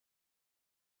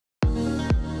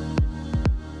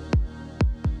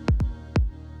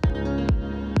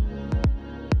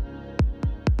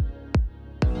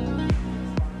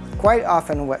Quite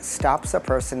often what stops a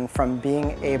person from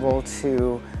being able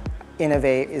to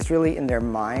innovate is really in their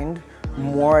mind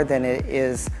more than it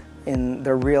is in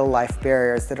the real life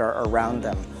barriers that are around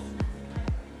them.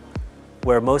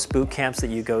 Where most boot camps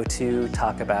that you go to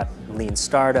talk about lean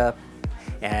startup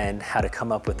and how to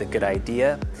come up with a good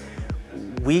idea,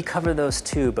 we cover those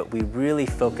too, but we really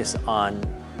focus on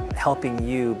helping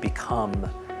you become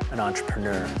an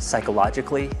entrepreneur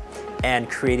psychologically and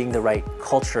creating the right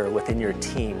culture within your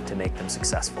team to make them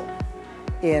successful.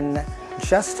 In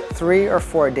just 3 or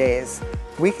 4 days,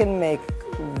 we can make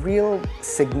real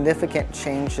significant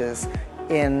changes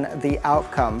in the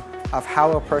outcome of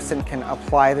how a person can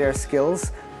apply their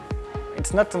skills.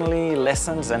 It's not only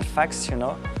lessons and facts, you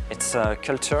know, it's a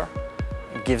culture.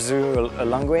 It gives you a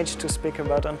language to speak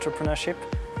about entrepreneurship.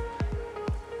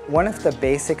 One of the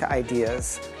basic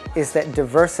ideas is that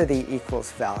diversity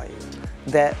equals value,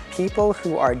 that people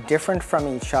who are different from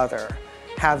each other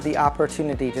have the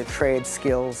opportunity to trade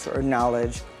skills or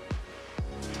knowledge.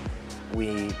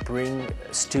 We bring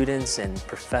students and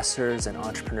professors and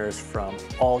entrepreneurs from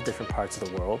all different parts of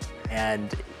the world,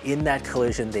 and in that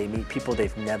collision they meet people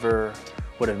they've never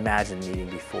would have imagined meeting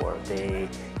before. They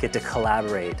get to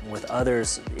collaborate with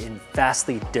others in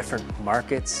vastly different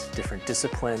markets, different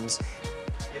disciplines.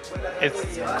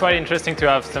 It's quite interesting to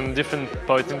have some different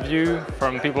point of view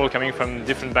from people coming from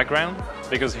different backgrounds,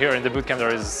 because here in the bootcamp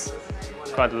there is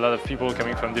quite a lot of people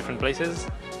coming from different places.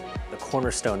 The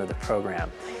cornerstone of the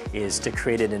program is to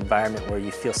create an environment where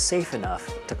you feel safe enough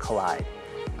to collide.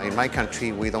 In my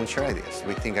country, we don't share ideas.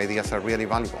 We think ideas are really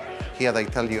valuable. Here they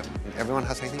tell you, everyone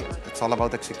has ideas. It's all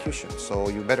about execution. So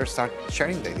you better start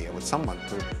sharing the idea with someone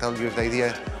to tell you if the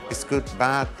idea is good,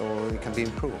 bad, or it can be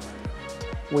improved.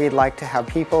 We'd like to have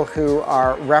people who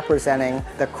are representing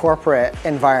the corporate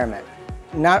environment.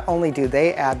 Not only do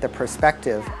they add the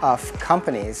perspective of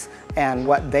companies and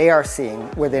what they are seeing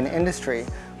within industry,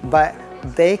 but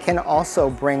they can also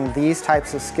bring these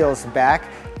types of skills back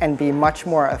and be much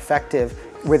more effective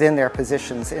within their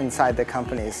positions inside the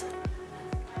companies.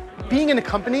 Being in a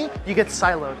company, you get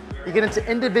siloed. You get into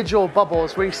individual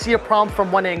bubbles where you see a problem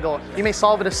from one angle. You may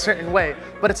solve it a certain way,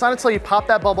 but it's not until you pop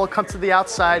that bubble, come to the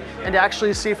outside, and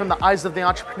actually see from the eyes of the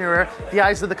entrepreneur, the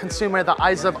eyes of the consumer, the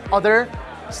eyes of other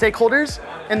stakeholders,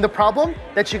 and the problem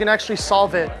that you can actually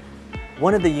solve it.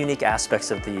 One of the unique aspects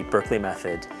of the Berkeley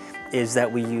method is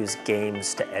that we use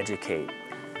games to educate.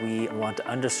 We want to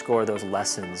underscore those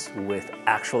lessons with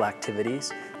actual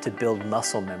activities to build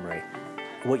muscle memory.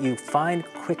 What you find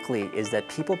quickly is that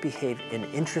people behave in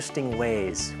interesting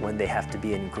ways when they have to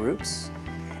be in groups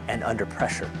and under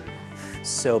pressure.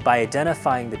 So by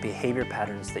identifying the behavior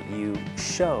patterns that you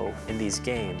show in these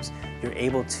games, you're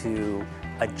able to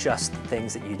adjust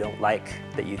things that you don't like,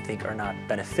 that you think are not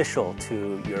beneficial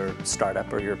to your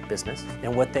startup or your business,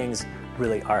 and what things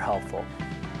really are helpful.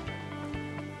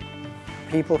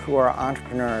 People who are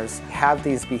entrepreneurs have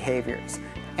these behaviors,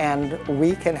 and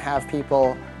we can have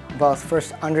people both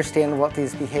first understand what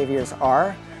these behaviors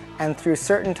are, and through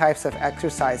certain types of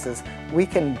exercises, we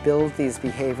can build these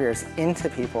behaviors into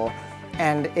people,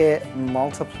 and it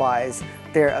multiplies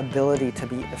their ability to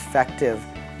be effective.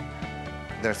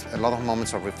 There's a lot of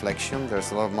moments of reflection,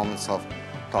 there's a lot of moments of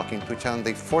talking to each other, and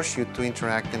they force you to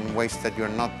interact in ways that you're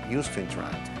not used to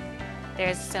interact.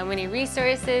 There's so many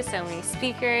resources, so many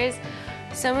speakers,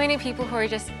 so many people who are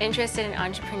just interested in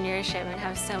entrepreneurship and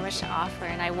have so much to offer,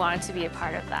 and I wanted to be a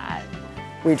part of that.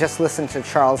 We just listened to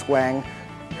Charles Wang,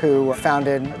 who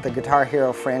founded the Guitar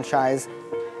Hero franchise.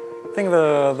 I think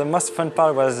the most fun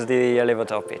part was the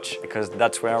elevator pitch, because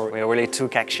that's where we really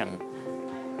took action.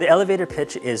 The elevator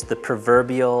pitch is the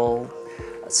proverbial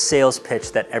sales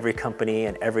pitch that every company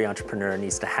and every entrepreneur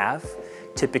needs to have.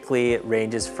 Typically, it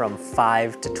ranges from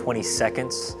 5 to 20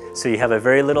 seconds. So you have a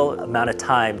very little amount of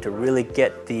time to really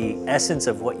get the essence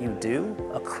of what you do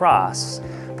across,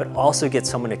 but also get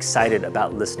someone excited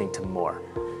about listening to more.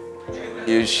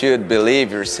 You should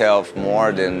believe yourself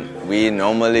more than we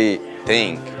normally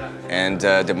think. And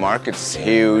the market is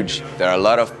huge. There are a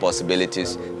lot of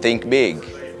possibilities. Think big.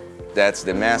 That's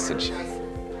the message.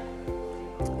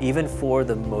 Even for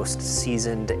the most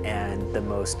seasoned and the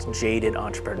most jaded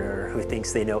entrepreneur who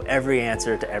thinks they know every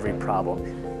answer to every problem,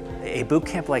 a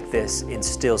bootcamp like this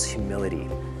instills humility.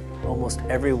 Almost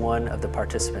every one of the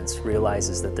participants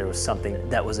realizes that there was something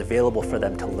that was available for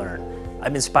them to learn.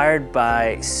 I'm inspired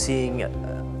by seeing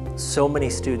so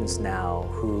many students now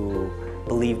who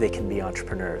believe they can be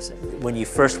entrepreneurs. When you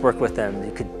first work with them,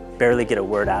 you could barely get a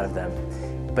word out of them.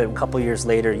 But a couple years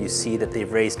later, you see that they've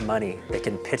raised money. They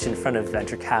can pitch in front of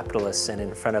venture capitalists and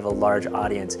in front of a large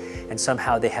audience, and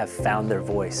somehow they have found their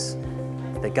voice.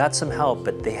 They got some help,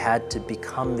 but they had to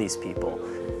become these people.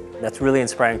 That's really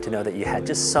inspiring to know that you had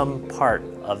just some part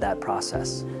of that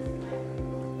process.